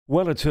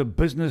Well, it's a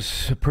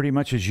business pretty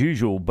much as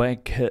usual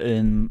back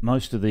in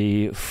most of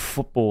the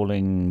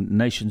footballing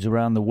nations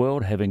around the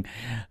world, having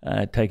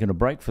taken a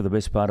break for the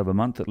best part of a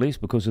month at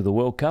least because of the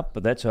World Cup,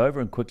 but that's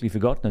over and quickly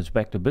forgotten. It's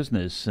back to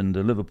business, and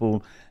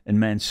Liverpool and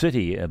Man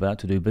City about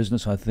to do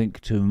business, I think,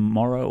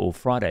 tomorrow or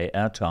Friday,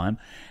 our time,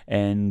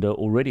 and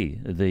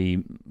already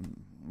the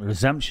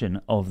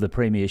resumption of the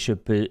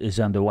Premiership is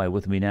underway.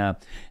 With me now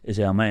is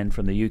our man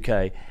from the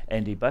UK,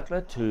 Andy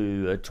Buckley,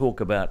 to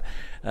talk about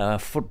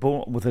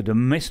football with a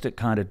domestic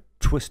kind of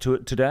twist to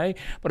it today.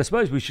 But I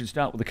suppose we should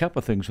start with a couple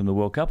of things from the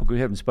World Cup, because we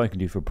haven't spoken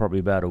to you for probably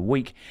about a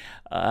week.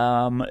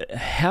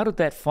 How did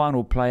that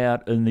final play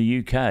out in the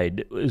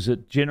UK? Is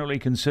it generally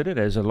considered,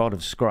 as a lot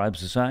of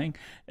scribes are saying,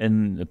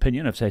 in the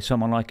opinion of, say,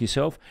 someone like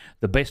yourself,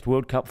 the best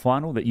World Cup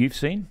final that you've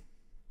seen?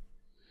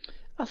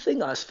 I think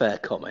that's a fair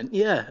comment.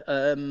 Yeah,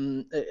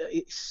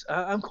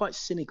 I'm quite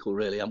cynical,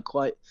 really. I'm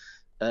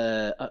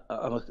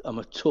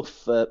a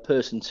tough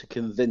person to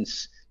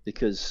convince,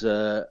 because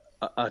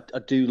I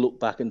do look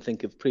back and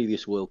think of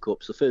previous World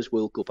Cups. The first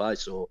World Cup I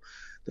saw,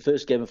 the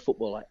first game of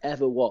football I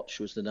ever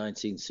watched, was the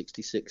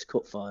 1966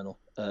 Cup final.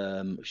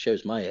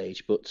 Shows my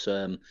age, but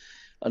and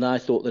I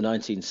thought the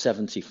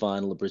 1970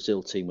 final, the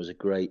Brazil team, was a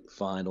great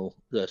final.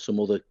 Some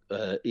other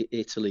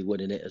Italy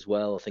winning it as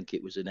well. I think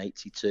it was in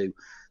 '82.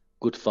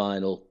 Good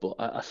final, but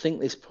I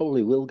think this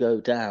probably will go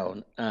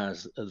down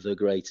as the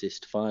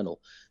greatest final.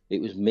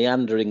 It was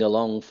meandering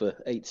along for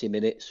 80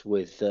 minutes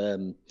with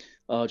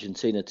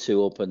Argentina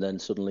 2 up, and then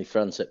suddenly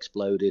France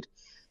exploded.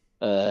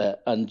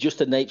 And just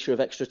the nature of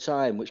extra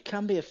time, which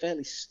can be a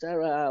fairly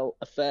sterile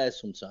affair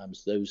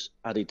sometimes, those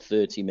added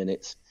 30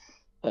 minutes.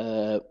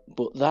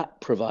 But that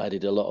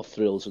provided a lot of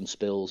thrills and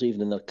spills,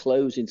 even in the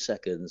closing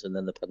seconds, and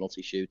then the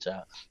penalty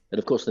shootout. And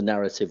of course, the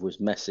narrative was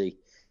Messi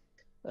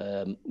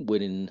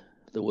winning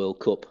the World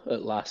Cup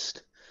at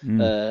last.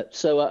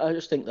 So I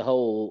just think the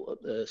whole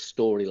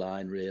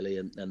storyline, really,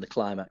 and the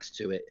climax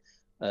to it,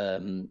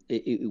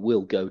 it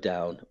will go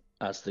down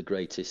as the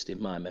greatest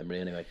in my memory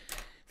anyway.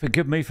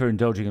 Forgive me for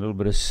indulging a little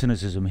bit of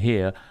cynicism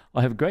here.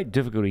 I have great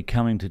difficulty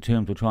coming to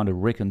terms with trying to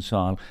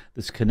reconcile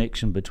this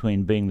connection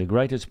between being the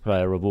greatest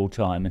player of all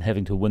time and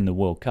having to win the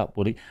World Cup.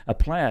 Well,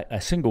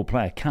 a single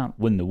player can't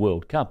win the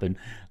World Cup, and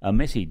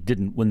Messi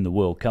didn't win the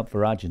World Cup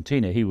for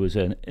Argentina. He was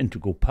an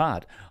integral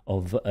part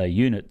of a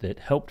unit that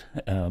helped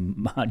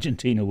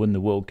Argentina win the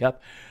World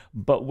Cup.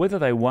 But whether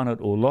they won it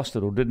or lost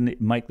it or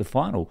didn't make the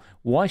final,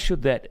 why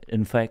should that,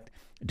 in fact,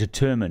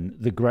 determine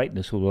the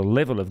greatness or the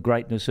level of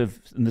greatness of,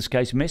 in this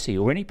case, Messi,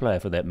 or any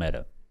player for that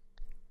matter?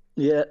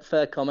 Yeah,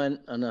 fair comment.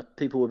 And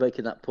people were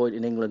making that point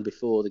in England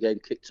before the game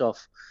kicked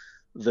off,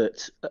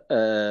 that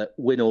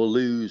win or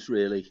lose,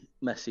 really,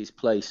 Messi's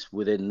place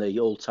within the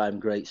all-time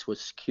greats was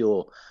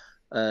secure.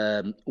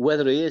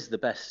 Whether he is the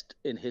best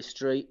in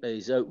history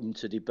is open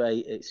to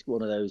debate. It's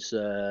one of those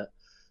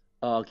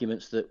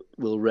arguments that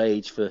will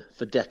rage for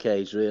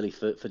decades, really,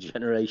 for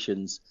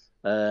generations.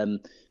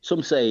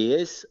 Some say he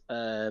is.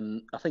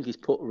 I think he's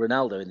put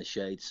Ronaldo in the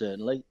shade,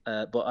 certainly.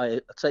 But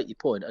I take your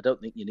point. I don't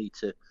think you need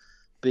to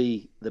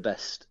be the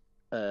best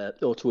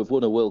or to have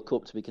won a World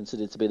Cup to be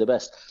considered to be the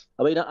best.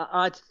 I mean,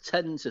 I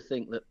tend to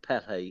think that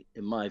Pele,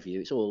 in my view,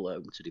 it's all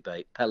open to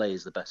debate. Pele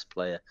is the best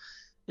player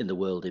in the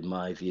world, in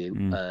my view.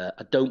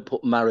 I don't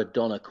put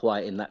Maradona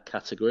quite in that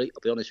category,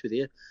 I'll be honest with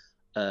you.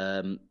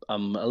 I'm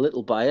a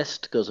little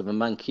biased because I'm a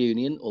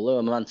Mancunian. Although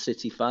I'm a Man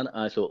City fan,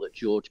 I thought that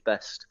George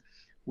Best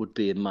would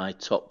be in my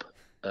top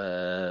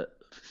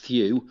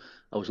few.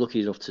 I was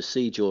lucky enough to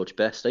see George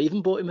Best. I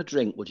even bought him a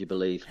drink, would you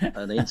believe?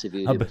 And I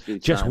interviewed him a few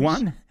just times.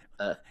 One?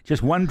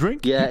 Just one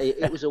drink? Yeah,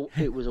 it was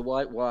a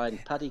white wine.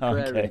 Paddy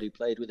Crerand, who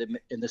played with him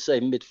in the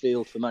same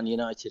midfield for Man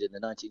United in the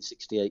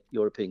 1968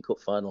 European Cup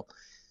final,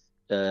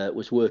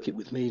 was working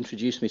with me,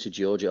 introduced me to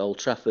George at Old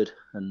Trafford,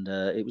 and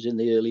it was in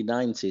the early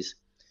 90s.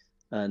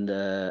 And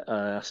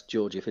I asked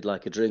George if he'd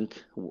like a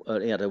drink.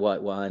 He had a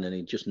white wine, and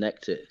he just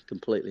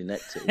completely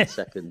necked it in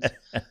seconds.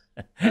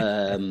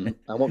 I wasn't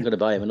going to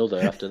buy him another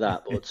after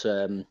that. But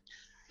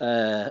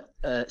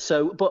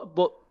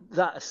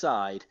that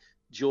aside,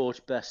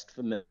 George Best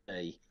for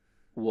me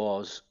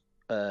was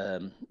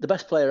the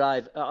best player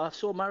I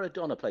saw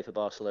Maradona play for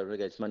Barcelona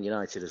against Man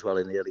United as well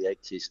in the early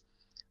 80s.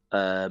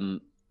 And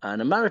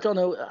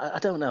Maradona, I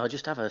don't know. I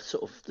just have there's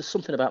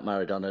something about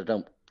Maradona. I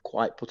don't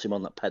quite put him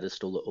on that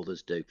pedestal that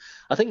others do.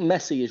 I think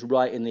Messi is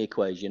right in the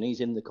equation. He's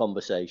in the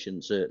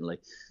conversation, certainly.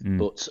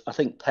 But I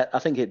think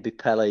it'd be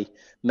Pele,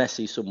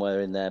 Messi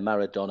somewhere in there,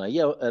 Maradona.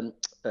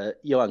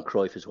 Johan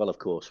Cruyff as well, of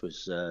course,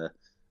 was a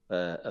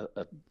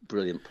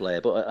brilliant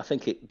player. But I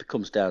think it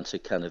comes down to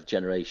kind of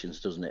generations,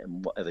 doesn't it?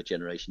 And whatever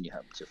generation you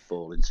happen to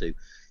fall into,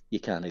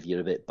 you're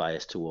a bit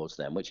biased towards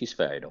them, which is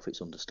fair enough.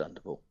 It's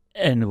understandable.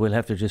 And we'll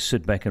have to just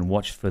sit back and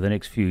watch for the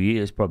next few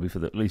years, probably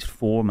for at least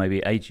 4,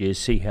 maybe 8 years,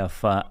 see how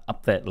far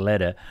up that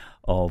ladder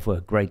of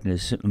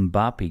greatness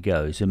Mbappe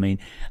goes. I mean,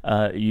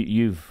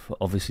 you've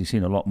obviously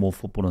seen a lot more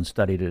football and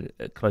studied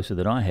it closer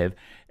than I have.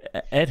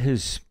 At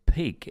his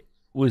peak,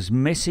 was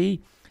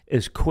Messi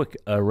as quick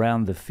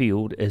around the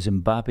field as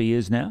Mbappe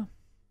is now?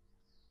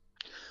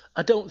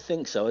 I don't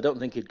think so. I don't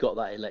think he'd got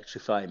that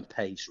electrifying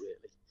pace,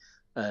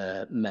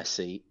 really,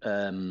 Messi.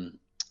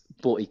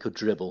 But he could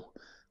dribble,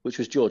 which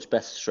was George's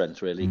best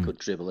strength, really. He could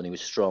dribble and he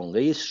was strong.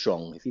 He is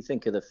strong. If you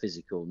think of the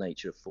physical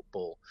nature of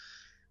football,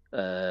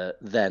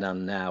 then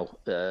and now,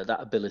 that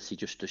ability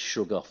just to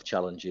shrug off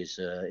challenges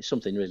is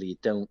something really you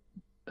don't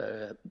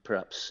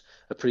perhaps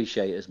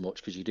appreciate as much,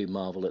 because you do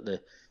marvel at the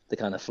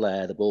kind of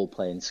flair, the ball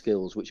playing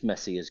skills which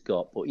Messi has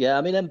got. But yeah,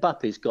 I mean,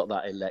 Mbappe's got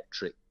that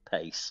electric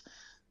pace,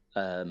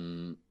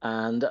 and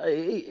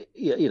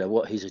you know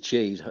what he's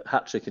achieved,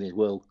 hat trick in his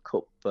World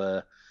Cup,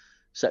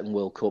 second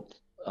World Cup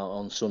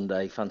on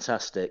Sunday,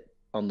 fantastic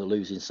on the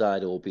losing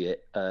side,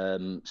 albeit.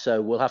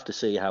 So we'll have to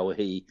see how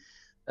he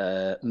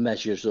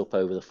measures up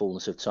over the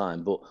fullness of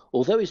time. But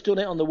although he's done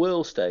it on the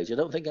world stage, I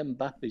don't think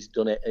Mbappe's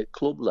done it at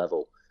club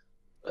level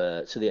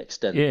to the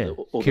extent that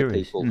other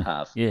people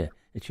have. Yeah,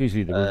 it's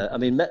usually the. I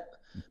mean,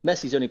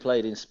 Messi's only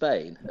played in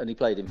Spain, and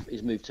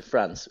he's moved to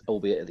France,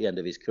 albeit at the end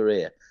of his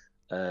career.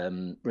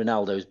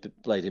 Ronaldo's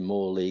played in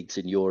more leagues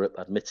in Europe,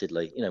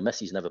 admittedly. You know,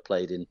 Messi's never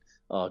played in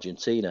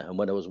Argentina. And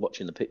when I was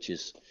watching the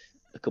pictures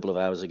a couple of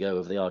hours ago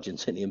of the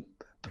Argentinian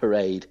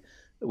parade,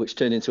 which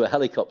turned into a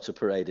helicopter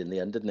parade in the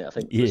end, didn't it? I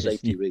think for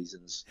safety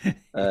reasons,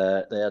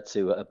 they had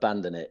to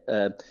abandon it.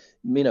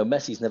 You know,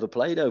 Messi's never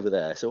played over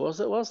there, so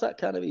was that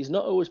kind of? He's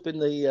not always been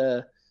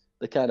the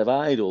kind of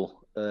idol.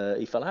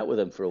 He fell out with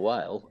them for a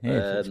while.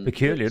 Yeah, it's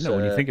peculiar, isn't it,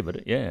 when you think about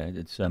it? Yeah,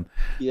 it's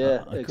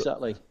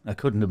exactly. I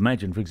couldn't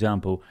imagine, for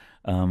example,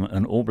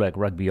 an All Black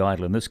rugby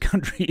idol in this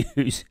country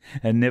who's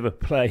never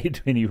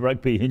played any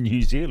rugby in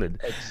New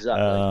Zealand.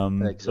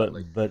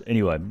 Exactly. But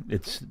anyway,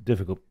 it's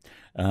difficult.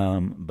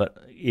 But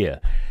yeah,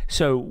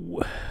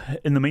 so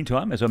in the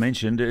meantime, as I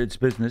mentioned, it's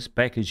business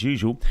back as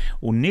usual,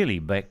 or nearly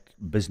back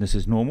business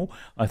as normal,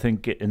 I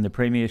think, in the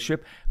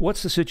Premiership.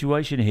 What's the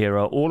situation here?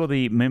 Are all of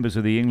the members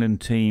of the England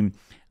team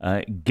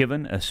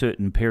given a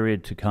certain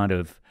period to kind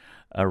of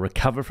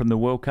recover from the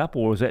World Cup,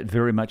 or is that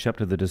very much up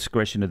to the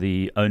discretion of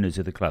the owners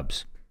of the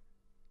clubs?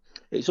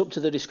 It's up to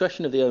the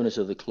discretion of the owners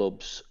of the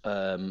clubs.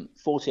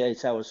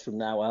 48 hours from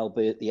now, I'll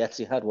be at the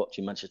Etihad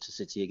watching Manchester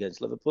City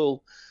against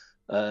Liverpool.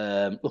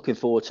 Looking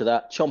forward to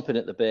that, chomping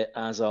at the bit,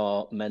 as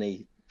are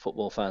many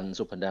football fans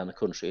up and down the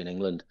country in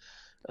England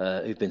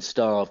who've been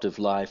starved of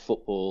live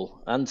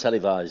football and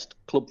televised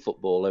club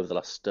football over the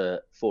last 4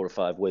 or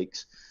 5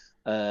 weeks.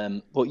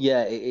 But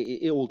yeah,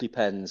 it all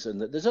depends.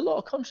 And there's a lot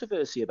of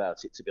controversy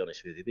about it, to be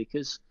honest with you,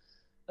 because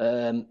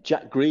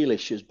Jack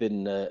Grealish has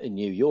been in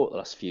New York the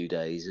last few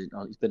days.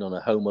 He's been on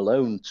a Home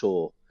Alone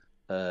tour.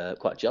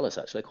 Quite jealous,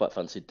 actually. Quite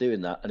fancied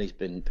doing that. And he's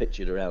been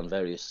pictured around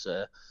various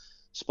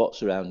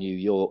spots around New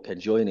York,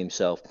 enjoying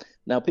himself.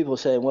 Now, people are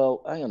saying,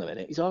 well, hang on a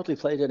minute, he's hardly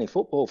played any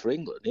football for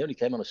England. He only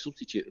came on a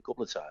substitute a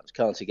couple of times.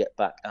 Can't he get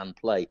back and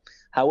play?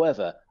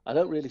 However, I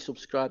don't really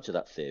subscribe to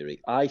that theory.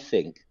 I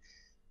think,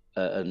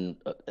 and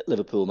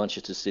Liverpool,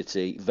 Manchester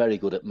City, very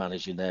good at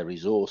managing their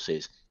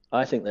resources.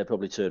 I think they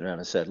probably turned around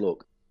and said,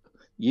 look,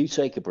 you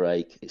take a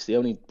break. It's the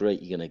only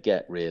break you're going to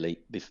get, really,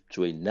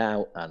 between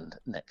now and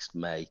next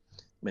May. I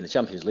mean, the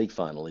Champions League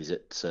final is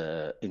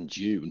in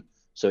June.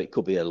 So it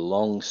could be a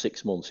long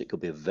 6 months. It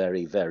could be a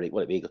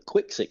it'd be a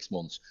quick 6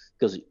 months,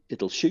 because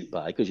it'll shoot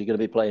by, because you're going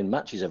to be playing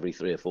matches every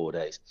 3 or 4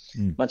 days.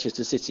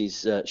 Manchester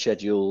City's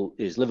schedule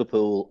is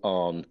Liverpool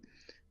on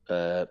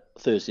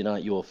Thursday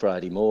night, your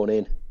Friday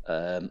morning.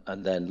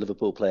 And then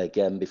Liverpool play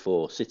again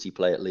before City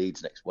play at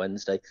Leeds next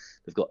Wednesday.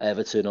 They've got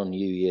Everton on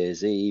New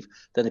Year's Eve.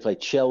 Then they play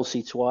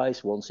Chelsea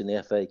twice, once in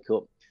the FA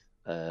Cup,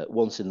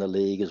 once in the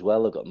league as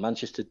well. They've got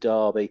Manchester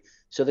Derby.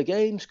 So the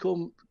games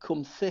come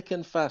thick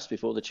and fast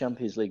before the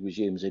Champions League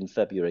resumes in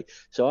February.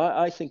 So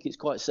I think it's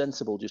quite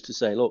sensible just to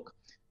say, look,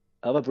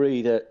 have a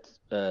breather,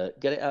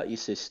 get it out of your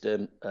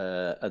system,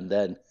 and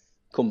then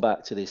come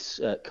back to this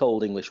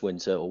cold English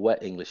winter, or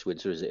wet English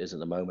winter as it is at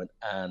the moment,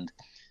 and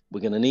we're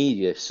going to need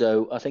you.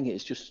 So I think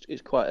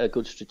it's quite a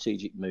good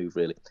strategic move,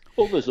 really.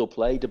 Others will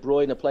play. De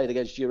Bruyne played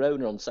against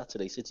Girona on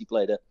Saturday. City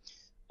played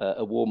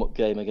a warm-up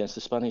game against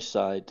the Spanish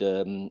side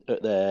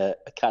at their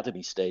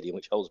academy stadium,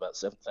 which holds about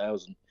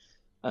 7,000.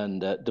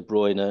 And De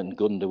Bruyne and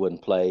Gundogan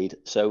played.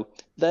 So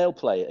they'll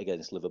play it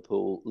against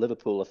Liverpool.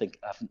 Liverpool, I think,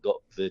 haven't got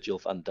Virgil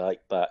van Dijk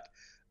back.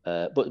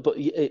 But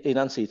in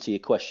answer to your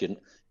question,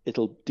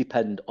 it'll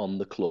depend on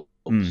the clubs.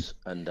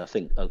 And I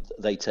think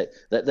they take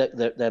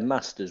they're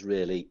masters,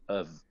 really,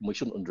 of, we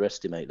shouldn't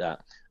underestimate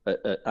that,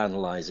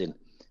 analysing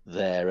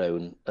their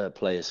own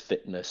players'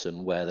 fitness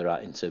and where they're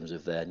at in terms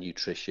of their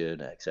nutrition,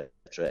 etc.,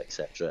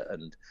 etc.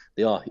 And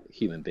they are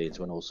human beings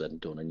when all said and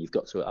done, and you've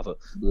got to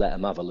let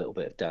them have a little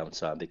bit of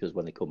downtime, because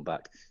when they come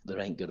back, there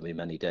ain't going to be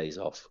many days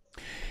off.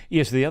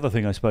 Yes, the other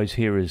thing I suppose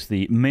here is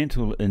the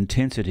mental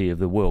intensity of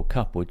the World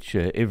Cup, which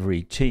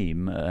every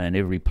team and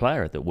every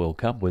player at the World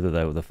Cup, whether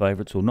they were the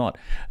favourites or not,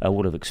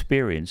 would have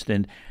experienced.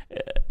 And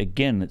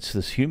again, it's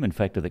this human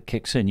factor that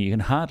kicks in. You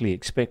can hardly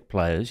expect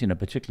players,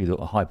 particularly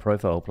the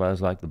high-profile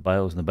players like the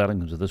Bales and the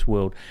Bellinghams of this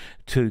world,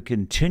 to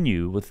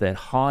continue with that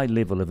high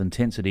level of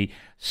intensity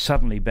suddenly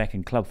suddenly back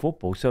in club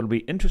football. So it'll be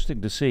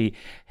interesting to see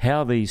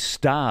how these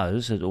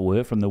stars, as it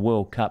were, from the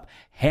World Cup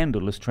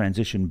handle this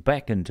transition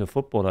back into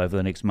football over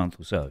the next month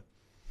or so.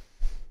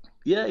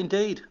 Yeah,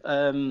 indeed.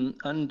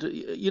 And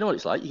you know what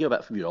it's like. You go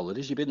back from your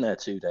holidays. You've been there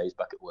 2 days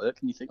back at work,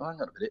 and you think, oh,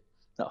 hang on a minute,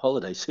 that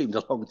holiday seemed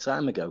a long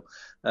time ago.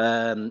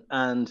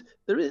 And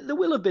there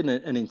will have been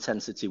an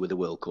intensity with the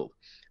World Cup,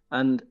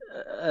 and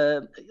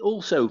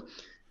also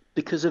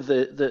because of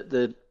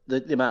the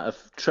amount of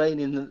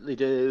training that they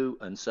do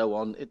and so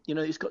on.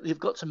 You've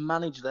got to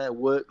manage their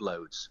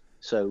workloads.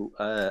 So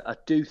I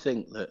do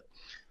think that.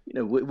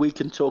 We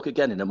can talk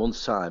again in a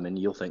month's time, and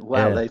you'll think,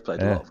 "Wow, they've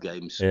played a lot of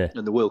games,"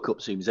 and the World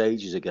Cup seems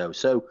ages ago.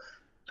 So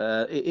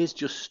it is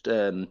just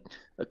a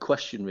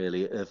question,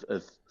 really,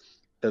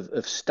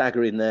 of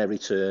staggering their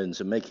returns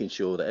and making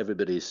sure that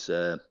everybody's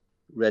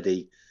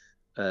ready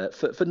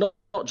for not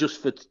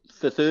just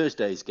for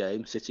Thursday's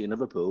game, City and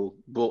Liverpool,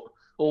 but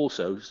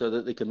also so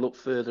that they can look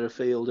further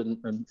afield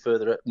and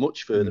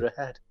much further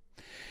ahead.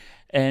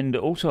 And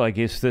also, I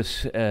guess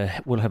this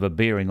will have a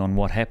bearing on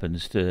what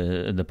happens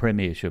in the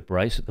Premiership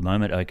race at the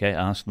moment. Okay,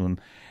 Arsenal in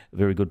a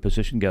very good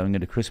position going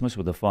into Christmas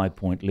with a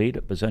 5-point lead.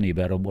 It was only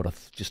about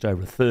just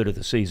over a third of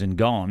the season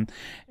gone.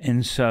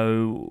 And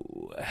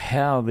so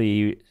how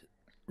the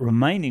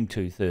remaining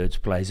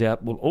 2/3 plays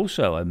out will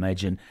also, I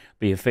imagine,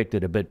 be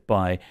affected a bit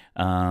by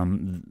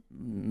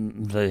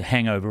the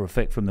hangover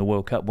effect from the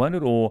World Cup, won't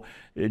it? Or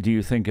do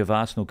you think if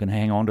Arsenal can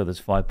hang on to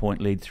this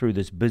 5-point lead through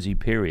this busy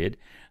period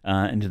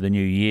into the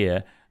new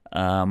year,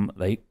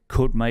 they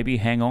could maybe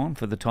hang on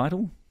for the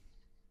title?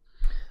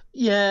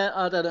 Yeah,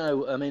 I don't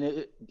know. I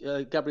mean,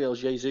 Gabriel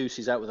Jesus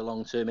is out with a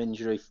long-term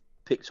injury,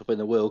 picked up in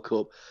the World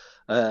Cup.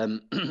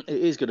 It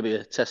is going to be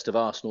a test of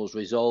Arsenal's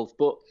resolve,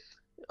 but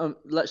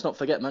let's not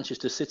forget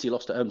Manchester City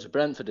lost at home to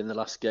Brentford in the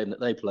last game that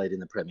they played in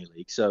the Premier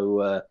League.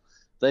 So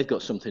they've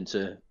got something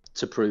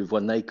to prove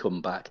when they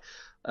come back.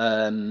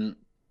 And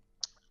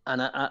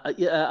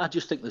I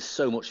just think there's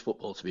so much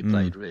football to be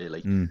played,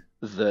 really,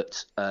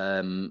 that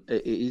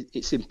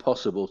it's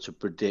impossible to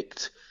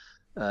predict.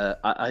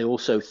 I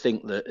also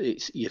think that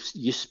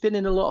you're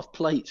spinning a lot of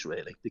plates,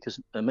 really, because,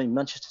 I mean,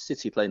 Manchester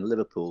City playing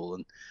Liverpool,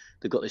 and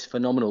they've got this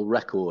phenomenal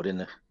record in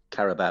the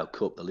Carabao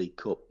Cup, the League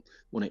Cup.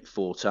 Won it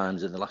 4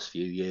 times in the last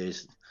few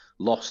years,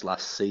 lost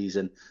last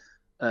season.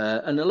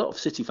 And a lot of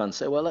City fans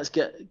say, well, let's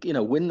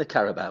win the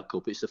Carabao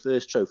Cup. It's the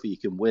first trophy you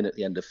can win at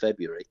the end of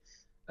February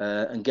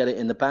and get it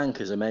in the bank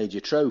as a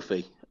major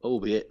trophy,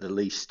 albeit the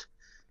least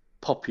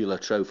popular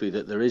trophy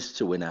that there is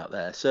to win out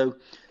there. So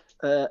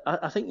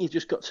I think you've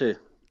just got to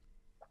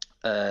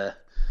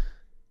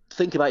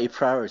think about your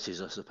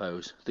priorities, I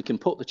suppose. They can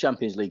put the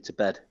Champions League to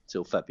bed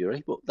till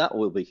February, but that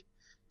will be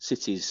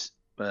City's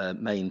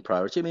main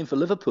priority. I mean, for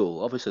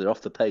Liverpool, obviously they're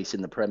off the pace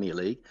in the Premier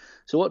League.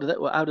 So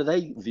how do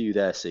they view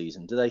their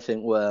season? Do they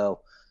think,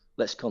 well,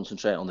 let's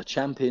concentrate on the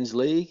Champions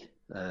League?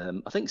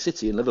 I think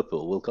City and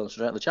Liverpool will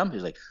concentrate on the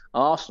Champions League.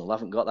 Arsenal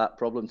haven't got that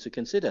problem to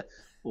consider,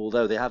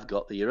 although they have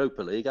got the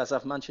Europa League, as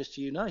have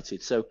Manchester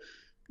United. So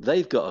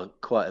they've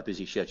got quite a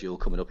busy schedule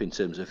coming up in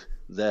terms of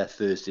their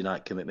Thursday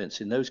night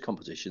commitments in those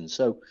competitions.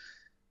 So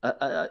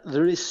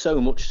there is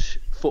so much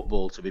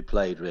football to be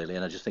played, really,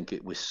 and I just think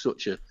it was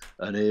such an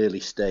early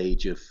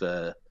stage of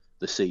the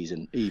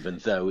season, even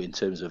though in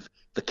terms of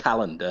the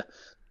calendar,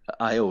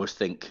 I always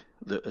think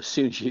that as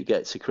soon as you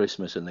get to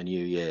Christmas and the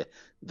New Year,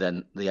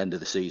 then the end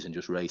of the season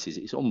just races.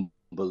 It's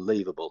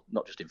unbelievable,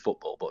 not just in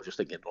football, but just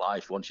thinking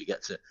life. Once you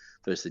get to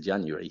 1st of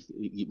January,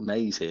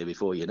 May's here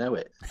before you know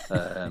it.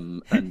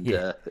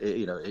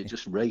 It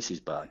just races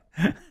by.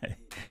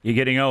 You're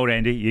getting old,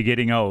 Andy. You're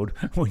getting old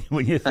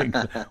when you think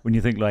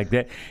like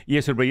that.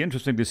 Yes, it'll be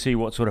interesting to see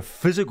what sort of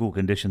physical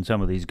condition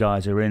some of these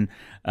guys are in,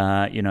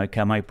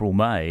 come April,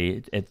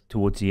 May,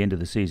 towards the end of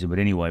the season. But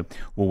anyway,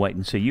 we'll wait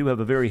and see. You have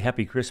a very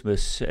happy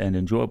Christmas and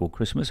enjoyable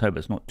Christmas. Hope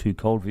it's not too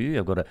cold for you.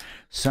 I've got a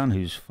son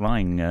who's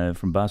flying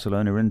from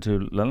Barcelona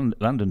into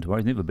London tomorrow.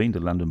 He's never been to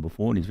London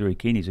before, and he's very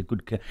keen. He's a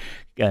good,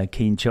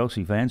 keen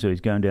Chelsea fan, so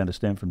he's going down to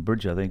Stamford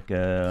Bridge, I think,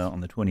 on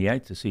the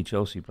 28th to see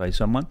Chelsea play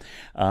someone.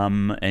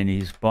 And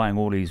he's buying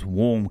all these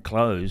warm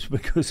clothes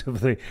because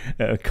of the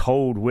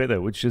cold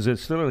weather, which is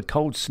still a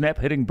cold snap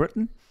hitting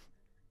Britain.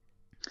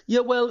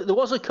 Yeah, well, there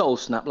was a cold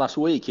snap last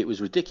week. It was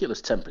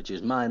ridiculous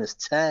temperatures,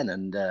 -10,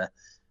 and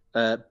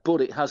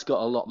but it has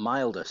got a lot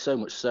milder, so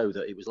much so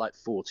that it was like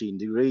 14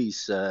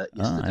 degrees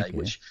yesterday,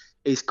 which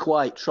is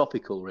quite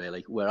tropical,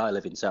 really. Where I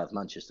live in South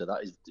Manchester,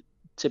 that is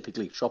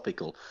typically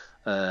tropical.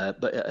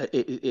 But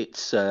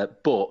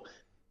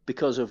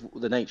because of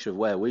the nature of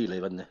where we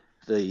live and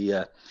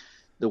the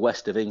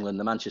west of England,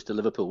 the Manchester,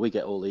 Liverpool, we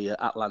get all the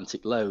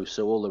Atlantic lows,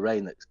 so all the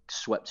rain that's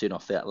swept in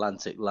off the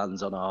Atlantic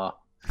lands on our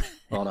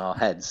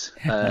heads,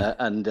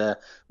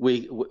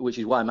 which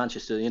is why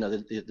Manchester,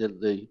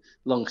 the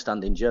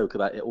long-standing joke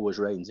about it always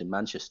rains in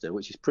Manchester,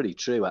 which is pretty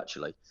true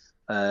actually.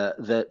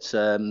 It's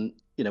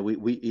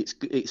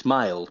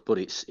mild, but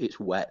it's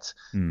wet.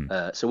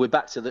 So we're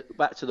back to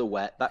the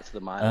wet, back to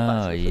the mild,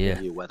 back to the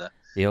familiar weather.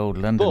 The old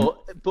London.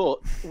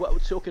 But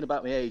talking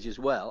about my age as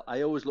well,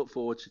 I always look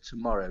forward to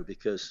tomorrow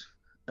because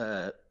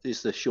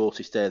is the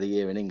shortest day of the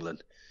year in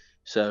England.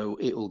 So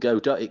it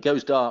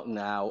goes dark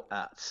now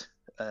at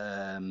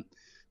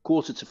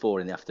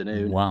 3:45 in the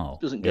afternoon. Wow.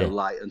 It doesn't go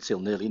light until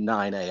nearly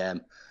 9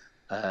 a.m.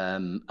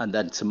 And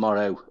then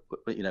tomorrow,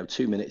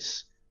 2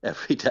 minutes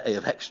every day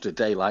of extra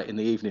daylight in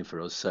the evening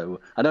for us.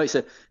 So I know it's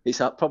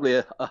probably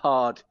a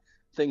hard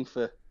thing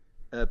for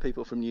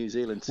people from New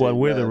Zealand. Well,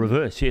 we're the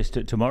reverse. Yes,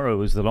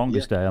 tomorrow is the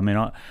longest day. I mean,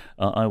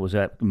 I was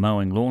out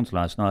mowing lawns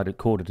last night at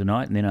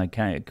 8:45, and then I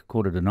came at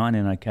 8:45,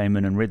 and I came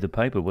in and read the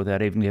paper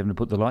without even having to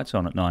put the lights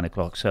on at 9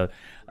 o'clock. So,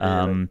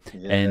 and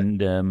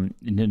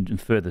then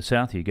further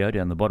south you go,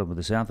 down the bottom of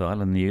the South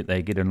Island,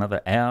 they get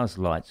another hour's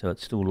light, so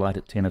it's still light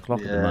at 10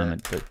 o'clock at the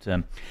moment.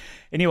 But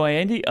anyway,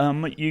 Andy,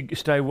 you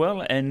stay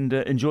well and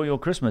enjoy your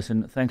Christmas,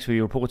 and thanks for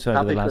your reports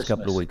over the last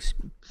couple of weeks.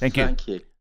 Thank you. Thank you.